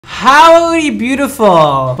Howdy,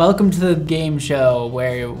 beautiful! Welcome to the game show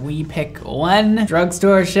where we pick one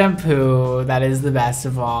drugstore shampoo that is the best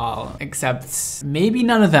of all, except maybe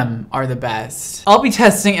none of them are the best. I'll be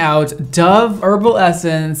testing out Dove, Herbal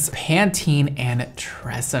Essence, Pantene, and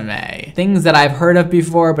Tresemme. Things that I've heard of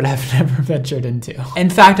before, but I've never ventured into.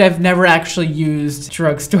 In fact, I've never actually used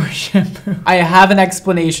drugstore shampoo. I have an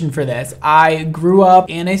explanation for this. I grew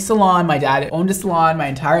up in a salon. My dad owned a salon my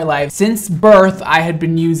entire life. Since birth, I had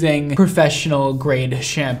been using professional grade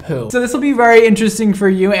shampoo. So this will be very interesting for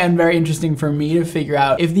you and very interesting for me to figure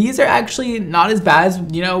out if these are actually not as bad as,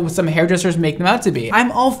 you know, some hairdressers make them out to be.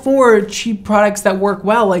 I'm all for cheap products that work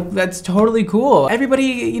well. Like, that's totally cool. Everybody,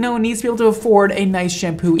 you know, needs to be able to afford a nice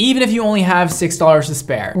shampoo, even if you only have $6 to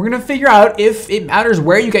spare. We're gonna figure out if it matters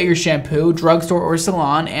where you get your shampoo, drugstore or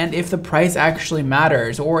salon, and if the price actually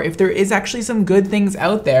matters, or if there is actually some good things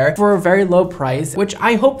out there for a very low price, which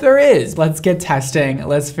I hope there is. Let's get testing.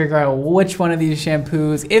 Let's figure out which one of these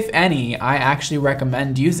shampoos, if any, I actually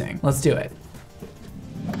recommend using. Let's do it.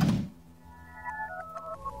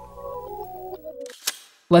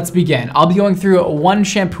 Let's begin. I'll be going through one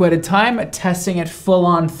shampoo at a time, testing it full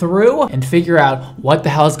on through, and figure out what the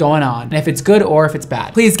hell's going on, and if it's good or if it's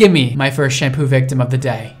bad. Please give me my first shampoo victim of the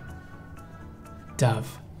day.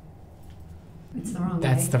 Dove. It's the wrong way.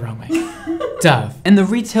 That's the wrong way. Dove. And the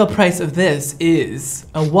retail price of this is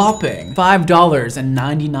a whopping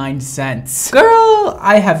 $5.99. Girl,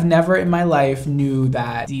 I have never in my life knew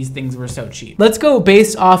that these things were so cheap. Let's go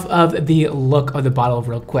based off of the look of the bottle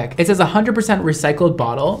real quick. It says 100% recycled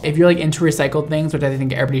bottle. If you're like into recycled things, which I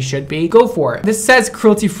think everybody should be, go for it. This says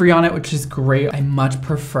cruelty free on it, which is great. I much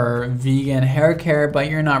prefer vegan hair care, but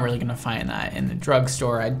you're not really gonna find that in the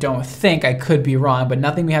drugstore. I don't think. I could be wrong, but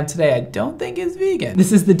nothing we have today I don't think is vegan.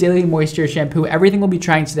 This is the Daily Moisture Shampoo. Everything we'll be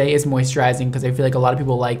trying today is moisturizing because I feel like a lot of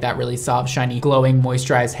people like that really soft, shiny, glowing,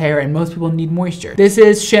 moisturized hair, and most people need moisture. This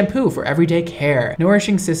is shampoo for everyday care.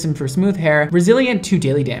 Nourishing system for smooth hair, resilient to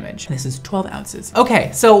daily damage. This is 12 ounces.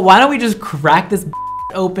 Okay, so why don't we just crack this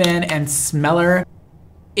open and smell her?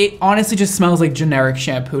 It honestly just smells like generic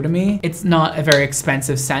shampoo to me. It's not a very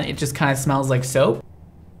expensive scent. It just kind of smells like soap.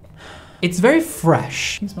 It's very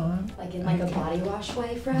fresh. Can you smell that? Like in like a body wash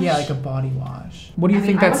way fresh? Yeah, like a body wash. What do you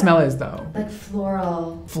think that smell is though? Like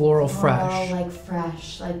floral. Floral fresh. Like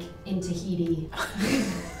fresh, like in Tahiti.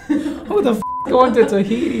 Who the f going to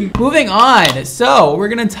Tahiti? Moving on. So we're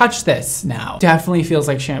gonna touch this now. Definitely feels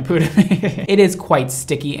like shampoo to me. It is quite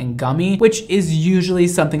sticky and gummy, which is usually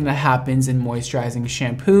something that happens in moisturizing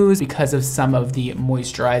shampoos because of some of the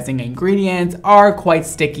moisturizing ingredients are quite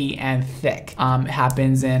sticky and thick. It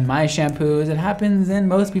happens in my shampoos. It happens in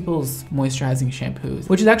most people's moisturizing shampoos,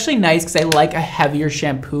 which is actually nice because I like a heavier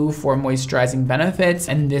shampoo for moisturizing benefits,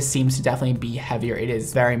 and this seems to definitely be heavier. It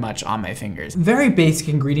is very much on my fingers. Very basic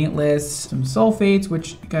ingredient list. Some sulfates,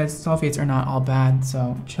 which guys, sulfates are not all bad,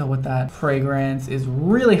 so chill with that. Fragrance is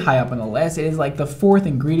really high up on the list. It is like the 4th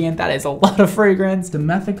ingredient. That is a lot of fragrance.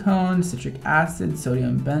 Dimethicone, citric acid,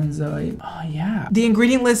 sodium benzoate. Oh yeah. The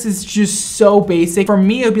ingredient list is just so basic. For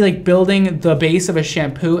me, it would be like building the base of a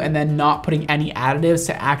shampoo and then not putting any additives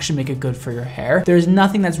to actually make it good for your hair. There's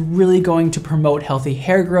nothing that's really going to promote healthy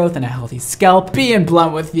hair growth and a healthy scalp. Being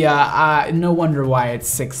blunt with ya, no wonder why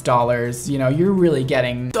it's $6. You know, you're really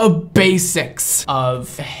getting the basics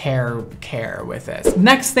of hair care with this.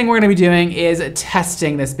 Next thing we're gonna be doing is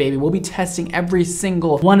testing this baby. We'll be testing every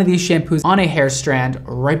single one of these shampoos on a hair strand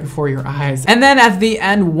right before your eyes. And then at the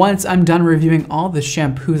end, once I'm done reviewing all the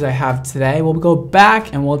shampoos I have today, we'll go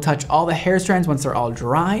back and we'll touch all the hair strands once they're all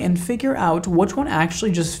dry and figure out which one actually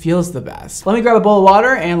just feels the best. Let me grab a bowl of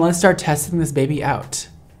water and let's start testing this baby out.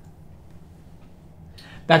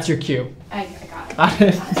 That's your cue. I got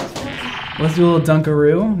it. Let's do a little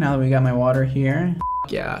dunkaroo now that we got my water here.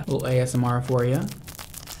 Yeah, a little ASMR for you.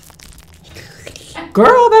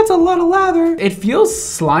 Girl, that's a lot of lather. It feels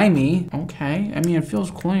slimy. Okay, I mean, it feels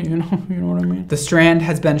clean, you know what I mean? The strand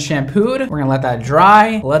has been shampooed. We're gonna let that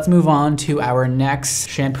dry. Let's move on to our next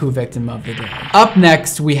shampoo victim of the day. Up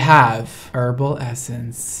next, we have Herbal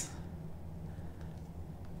Essence.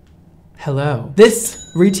 Hello.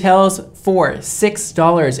 This retails for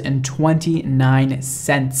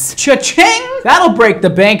 $6.29. Cha-ching! That'll break the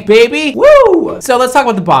bank, baby. Woo! So let's talk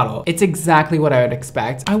about the bottle. It's exactly what I would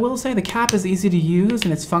expect. I will say the cap is easy to use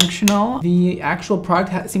and it's functional. The actual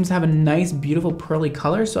product seems to have a nice, beautiful, pearly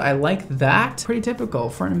color, so I like that. Pretty typical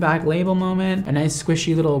front and back label moment. A nice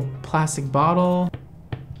squishy little plastic bottle.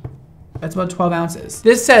 That's about 12 ounces.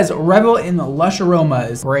 This says revel in the lush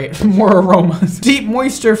aromas. Great, more aromas. Deep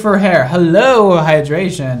moisture for hair. Hello,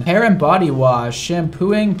 hydration. Hair and body wash,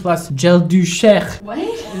 shampooing plus gel douche. What?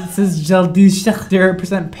 It says gel douche.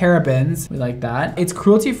 0% parabens. We like that. It's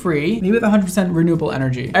cruelty free, made with 100% renewable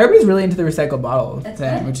energy. Everybody's really into the recycled bottle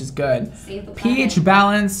thing, which is good. Save the planet. pH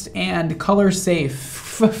balanced and color safe.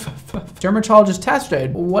 Dermatologist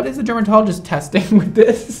tested. What is the dermatologist testing with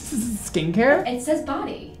this? Skincare? It says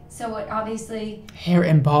body, so it obviously. Hair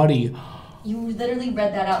and body. You literally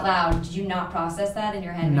read that out loud. Did you not process that in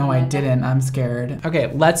your head? No, I didn't. I'm scared.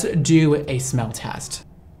 Okay, let's do a smell test.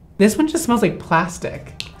 This one just smells like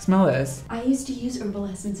plastic. Smell this. I used to use herbal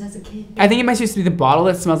essence as a kid. I think it might just be the bottle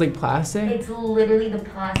that smells like plastic. It's literally the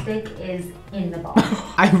plastic is in the bottle.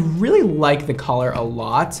 I really like the color a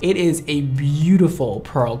lot. It is a beautiful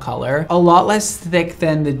pearl color. A lot less thick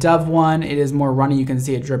than the Dove one. It is more runny. You can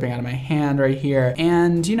see it dripping out of my hand right here.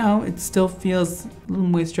 And you know, it still feels a little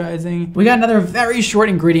moisturizing. We got another very short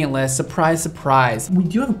ingredient list. Surprise, surprise. We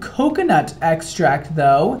do have coconut extract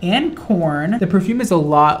though, and corn. The perfume is a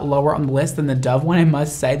lot lower on the list than the Dove one, I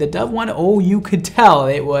must say. The Dove one, oh, you could tell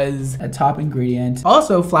it was a top ingredient.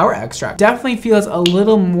 Also, flower extract. Definitely feels a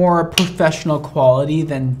little more professional quality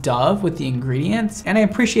than Dove with the ingredients. And I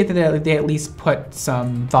appreciate that they at least put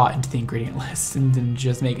some thought into the ingredient list and didn't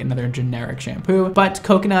just make another generic shampoo. But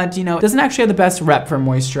coconut, you know, doesn't actually have the best rep for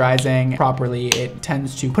moisturizing properly. It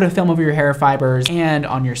tends to put a film over your hair fibers and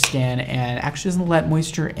on your skin and actually doesn't let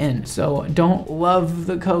moisture in. So don't love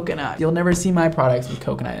the coconut. You'll never see my products with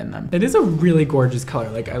coconut in them. It is a really gorgeous color.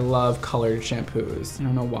 Like, I love colored shampoos. I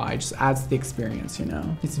don't know why, it just adds to the experience, you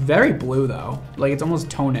know? It's very blue though. Like, it's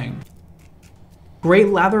almost toning. Great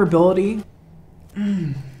latherability.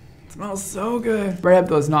 Smells so good. Right up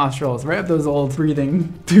those nostrils, right up those old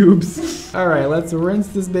breathing tubes. All right, let's rinse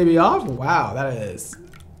this baby off. Wow, that is.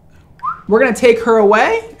 We're gonna take her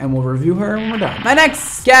away and we'll review her when we're done. My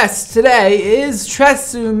next guest today is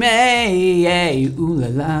Tresemme. Ooh la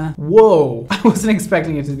la. Whoa, I wasn't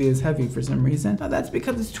expecting it to be as heavy for some reason. Oh, that's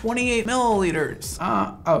because it's 28 milliliters.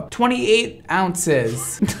 28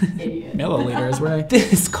 ounces. Milliliters, right?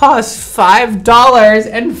 This costs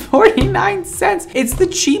 $5.49. It's the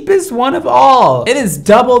cheapest one of all. It is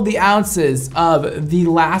double the ounces of the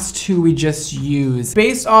last two we just used.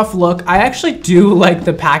 Based off look, I actually do like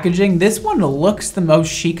the packaging. This one looks the most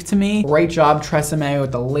chic to me. Great job, Tresemme,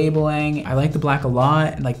 with the labeling. I like the black a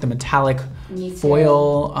lot, and like the metallic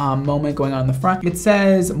foil moment going on in the front. It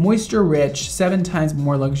says moisture rich, 7 times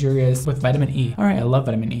more luxurious with vitamin E. All right, I love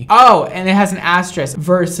vitamin E. Oh, and it has an asterisk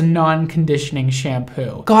versus non-conditioning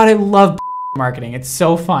shampoo. God, I love marketing. It's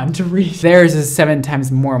so fun to read. Theirs is 7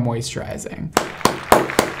 times more moisturizing.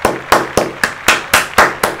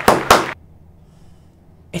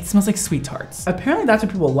 It smells like sweet tarts. Apparently that's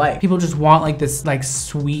what people like. People just want like this like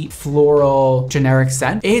sweet floral generic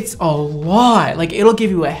scent. It's a lot. Like it'll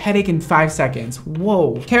give you a headache in 5 seconds.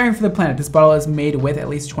 Whoa. Caring for the planet. This bottle is made with at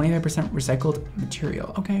least 25% recycled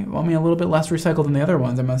material. Okay, well, I mean a little bit less recycled than the other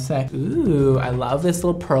ones, I must say. Ooh, I love this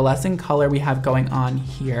little pearlescent color we have going on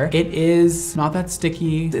here. It is not that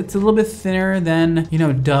sticky. It's a little bit thinner than, you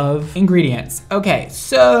know, Dove. Ingredients. Okay,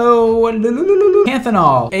 so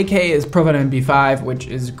panthenol, aka is provitamin B5, which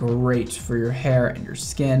is great for your hair and your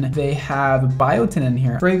skin. They have biotin in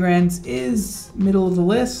here. Fragrance is middle of the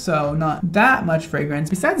list, so not that much fragrance.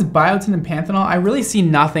 Besides biotin and panthenol, I really see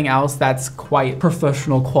nothing else that's quite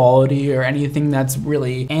professional quality or anything that's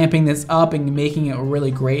really amping this up and making it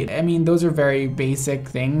really great. I mean, those are very basic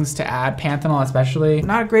things to add. Panthenol especially.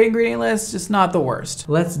 Not a great ingredient list, just not the worst.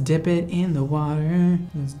 Let's dip it in the water.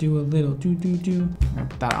 Let's do a little do-do-do. I'm gonna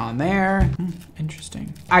put that on there.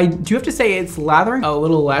 Interesting. I do have to say it's lathering a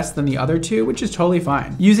little less than the other two, which is totally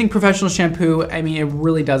fine. Using professional shampoo, I mean, it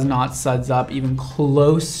really does not suds up even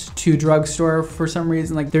close to drugstore for some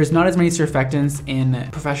reason. Like there's not as many surfactants in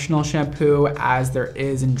professional shampoo as there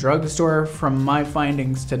is in drugstore from my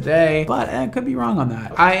findings today, but I could be wrong on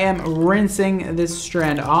that. I am rinsing this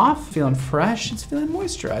strand off, feeling fresh. It's feeling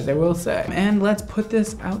moisturized, I will say. And let's put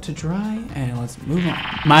this out to dry and let's move on.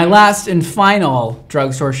 My last and final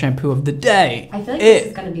drugstore shampoo of the day. I feel like this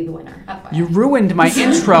is gonna be the winner. You ruined my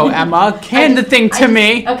intro, Emma. Hand the thing to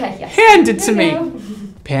me. Okay, yes. Hand it to me.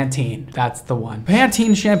 Pantene, that's the one.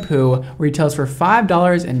 Pantene shampoo retails for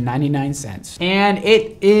 $5.99 and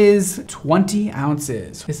it is 20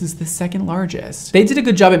 ounces. This is the second largest. They did a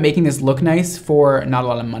good job at making this look nice for not a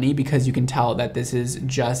lot of money because you can tell that this is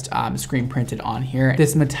just screen printed on here.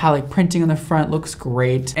 This metallic printing on the front looks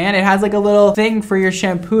great. And it has like a little thing for your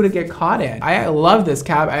shampoo to get caught in. I love this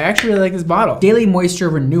cap. I actually really like this bottle. Daily moisture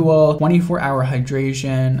renewal, 24-hour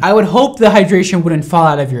hydration. I would hope the hydration wouldn't fall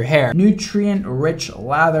out of your hair. Nutrient-rich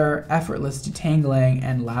lather, effortless detangling,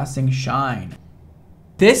 and lasting shine.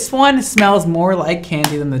 This one smells more like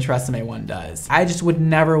candy than the Tresemme one does. I just would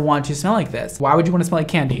never want to smell like this. Why would you want to smell like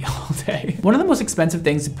candy all day? One of the most expensive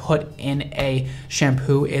things to put in a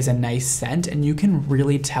shampoo is a nice scent, and you can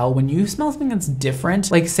really tell when you smell something that's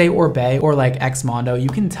different, like say Orbe or like Ex Mondo, you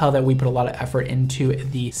can tell that we put a lot of effort into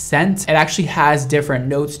the scent. It actually has different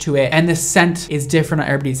notes to it, and the scent is different on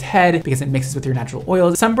everybody's head because it mixes with your natural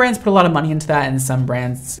oils. Some brands put a lot of money into that, and some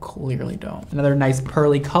brands clearly don't. Another nice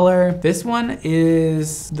pearly color. This one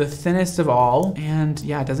is the thinnest of all, and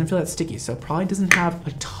yeah, it doesn't feel that sticky, so it probably doesn't have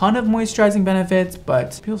a ton of moisturizing benefits,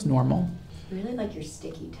 but it feels normal. You really like your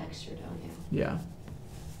sticky texture, don't you? Yeah,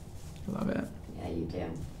 I love it. Yeah, you do.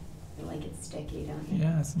 You like it sticky, don't you?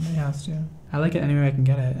 Yeah, somebody has to. I like it any way I can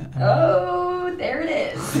get it. Oh, there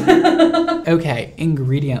it is. Okay,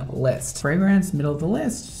 ingredient list. Fragrance, middle of the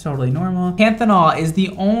list, totally normal. Panthenol is the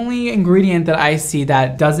only ingredient that I see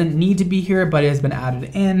that doesn't need to be here, but it has been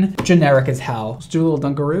added in. Generic as hell. Let's do a little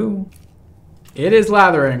Dunkaroo. It is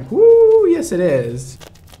lathering. Woo, yes it is.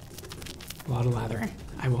 A lot of lathering,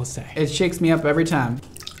 I will say. It shakes me up every time.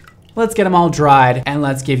 Let's get them all dried and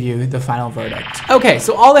let's give you the final verdict. Okay,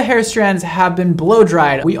 so all the hair strands have been blow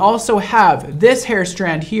dried. We also have this hair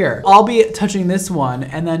strand here. I'll be touching this one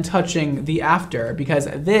and then touching the after because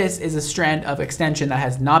this is a strand of extension that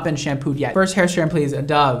has not been shampooed yet. First hair strand, please,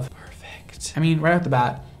 Dove. Perfect. I mean, right off the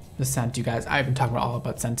bat, the scent, you guys. I've been talking all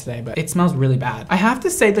about scent today, but it smells really bad. I have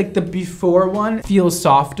to say, like, the before one feels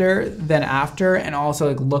softer than after and also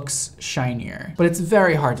like looks shinier, but it's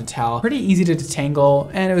very hard to tell. Pretty easy to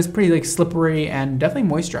detangle, and it was pretty like slippery and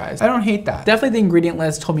definitely moisturized. I don't hate that. Definitely the ingredient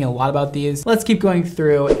list told me a lot about these. Let's keep going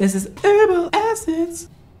through. This is herbal essence.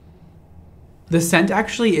 The scent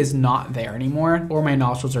actually is not there anymore, or my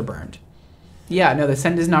nostrils are burned. Yeah, no, the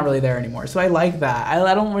scent is not really there anymore. So I like that.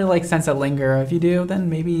 I don't really like scents that linger. If you do, then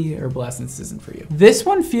maybe herbal essence isn't for you. This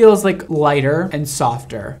one feels like lighter and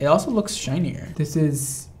softer. It also looks shinier. This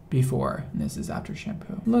is before, and this is after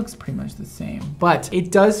shampoo. Looks pretty much the same, but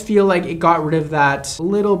it does feel like it got rid of that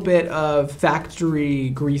little bit of factory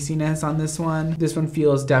greasiness on this one. This one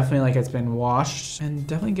feels definitely like it's been washed and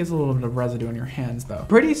definitely gives a little bit of residue on your hands though.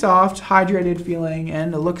 Pretty soft, hydrated feeling,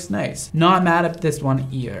 and it looks nice. Not mad at this one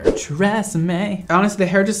either. Tresemme. Honestly,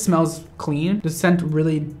 the hair just smells clean. The scent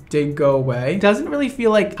really did go away. Doesn't really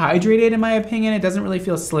feel like hydrated in my opinion. It doesn't really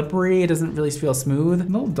feel slippery. It doesn't really feel smooth. A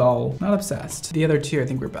little dull, not obsessed. The other two I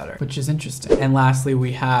think were better, which is interesting. And lastly,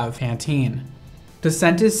 we have Pantene. The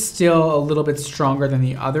scent is still a little bit stronger than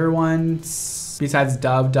the other ones. Besides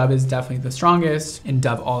Dove, Dove is definitely the strongest, and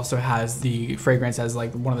Dove also has the fragrance as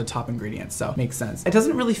like one of the top ingredients, so makes sense. It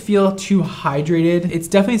doesn't really feel too hydrated. It's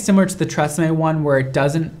definitely similar to the Tresemme one where it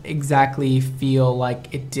doesn't exactly feel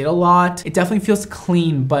like it did a lot. It definitely feels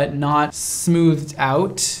clean, but not smoothed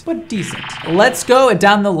out, but decent. Let's go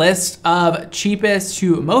down the list of cheapest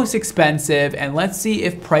to most expensive, and let's see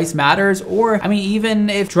if price matters, or I mean, even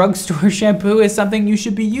if drugstore shampoo is something you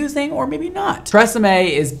should be using, or maybe not. Tresemme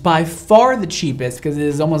is by far the cheapest because it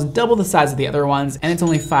is almost double the size of the other ones, and it's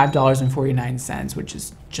only $5.49, which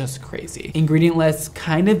is just crazy. Ingredient list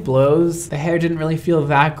kind of blows. The hair didn't really feel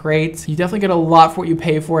that great. You definitely get a lot for what you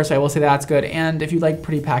pay for, so I will say that's good. And if you like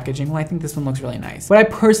pretty packaging, well, I think this one looks really nice. Would I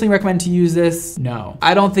personally recommend to use this? No.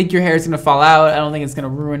 I don't think your hair is gonna fall out. I don't think it's gonna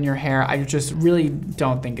ruin your hair. I just really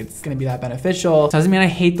don't think it's gonna be that beneficial. Doesn't mean I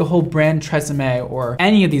hate the whole brand Tresemme or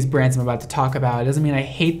any of these brands I'm about to talk about. It doesn't mean I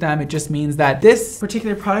hate them. It just means that this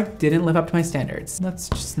particular product didn't live up to my standards. Let's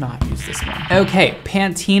just not use this one. Okay,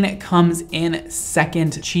 Pantene comes in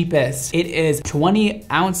second cheapest. It is 20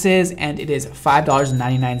 ounces and it is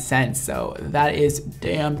 $5.99. So that is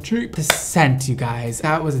damn cheap. The scent, you guys,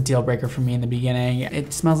 that was a deal breaker for me in the beginning.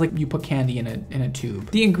 It smells like you put candy in a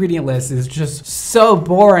tube. The ingredient list is just so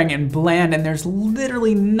boring and bland, and there's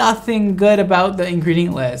literally nothing good about the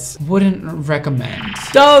ingredient list. Wouldn't recommend.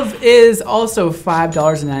 Dove is also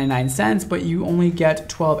 $5.99, but you only get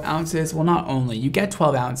 12 ounces. Well, not only, you get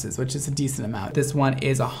 12 ounces, which is a decent amount. This one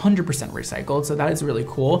is 100% recycled, so that is really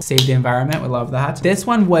cool. Save the environment, we love that. This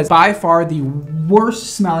one was by far the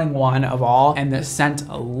worst smelling one of all, and the scent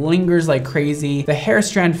lingers like crazy. The hair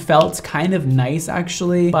strand felt kind of nice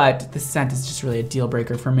actually, but the scent is just really a deal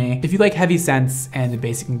breaker for me. If you like heavy scents and the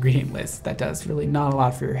basic ingredient list that does really not a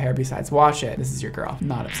lot for your hair besides wash it, this is your girl.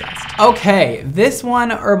 Not obsessed. Okay, this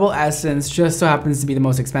one, Herbal Essence, just so happens to be the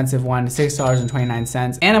most expensive one,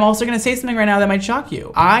 $6.29. And I'm also gonna say something right now that might shock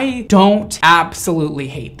you. I don't absolutely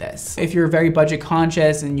hate this. If you're very budget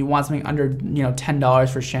conscious and you want something under, you know, $10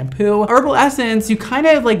 for shampoo, Herbal Essence, you kind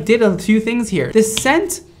of like did a few things here. The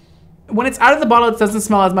scent, when it's out of the bottle, it doesn't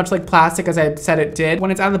smell as much like plastic as I said it did.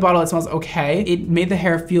 When it's out of the bottle, it smells okay. It made the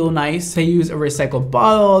hair feel nice. They use a recycled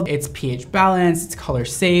bottle. It's pH balanced, it's color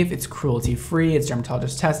safe, it's cruelty free, it's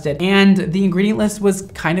dermatologist tested. And the ingredient list was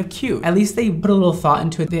kind of cute. At least they put a little thought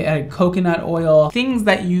into it. They added coconut oil, things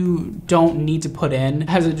that you don't need to put in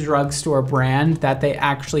as a drugstore brand that they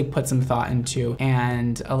actually put some thought into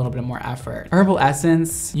and a little bit more effort. Herbal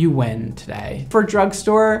Essence, you win today. For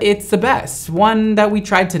drugstore, it's the best. One that we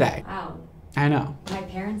tried today. Wow. I know. My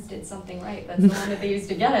parents did something right. That's the one that they used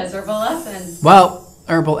to get us, Herbal Essence. Well,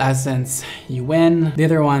 Herbal Essence, you win. The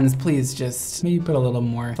other ones, please just maybe put a little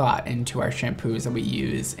more thought into our shampoos that we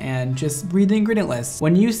use and just read the ingredient list.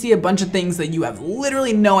 When you see a bunch of things that you have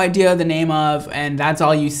literally no idea the name of and that's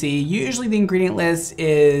all you see, usually the ingredient list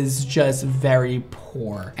is just very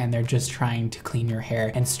poor and they're just trying to clean your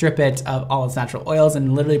hair and strip it of all its natural oils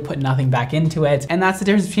and literally put nothing back into it. And that's the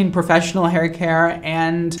difference between professional hair care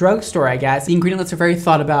and drugstore, I guess. The ingredient lists are very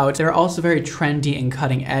thought about. They're also very trendy and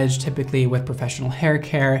cutting edge, typically with professional hair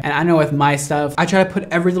care. And I know with my stuff, I try to put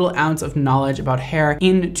every little ounce of knowledge about hair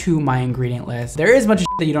into my ingredient list. There is a bunch of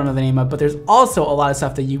shit that you don't know the name of, but there's also a lot of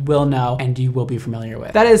stuff that you will know and you will be familiar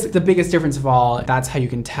with. That is the biggest difference of all. That's how you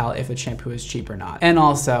can tell if a shampoo is cheap or not. And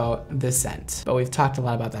also the scent. But we've talked a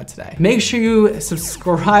lot about that today. Make sure you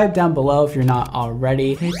subscribe down below if you're not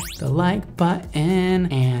already. Hit the like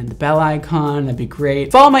button and the bell icon, that'd be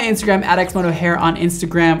great. Follow my Instagram at xmondohair on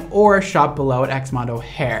Instagram or shop below at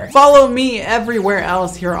xmondohair. Follow me everywhere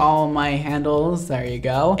else. Here are all my handles, there you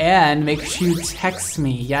go. And make sure you text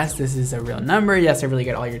me. Yes, this is a real number. Yes, I really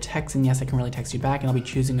get all your texts and yes, I can really text you back and I'll be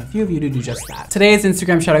choosing a few of you to do just that. Today's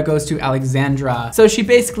Instagram shout out goes to Alexandra. So she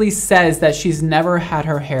basically says that she's never had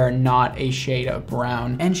her hair not a shade of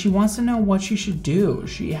brown and she wants to know what she should do.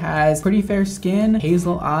 She has pretty fair skin,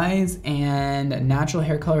 hazel eyes, and natural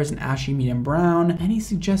hair color is an ashy medium brown. Any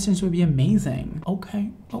suggestions would be amazing.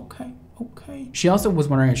 Okay. She also was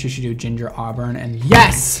wondering if she should do ginger auburn, and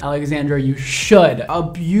yes, Alexandra, you should. A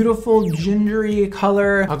beautiful gingery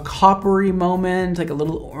color, a coppery moment, like a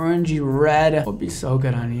little orangey red would be so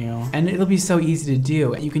good on you. And it'll be so easy to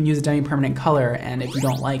do. You can use a demi-permanent color, and if you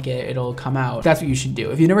don't like it, it'll come out. That's what you should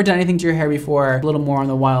do. If you've never done anything to your hair before, a little more on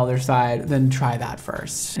the wilder side, then try that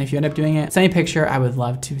first. And if you end up doing it, send me a picture. I would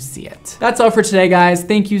love to see it. That's all for today, guys.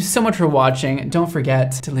 Thank you so much for watching. Don't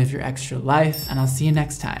forget to live your extra life, and I'll see you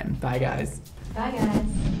next time. Bye, guys. Bye, guys.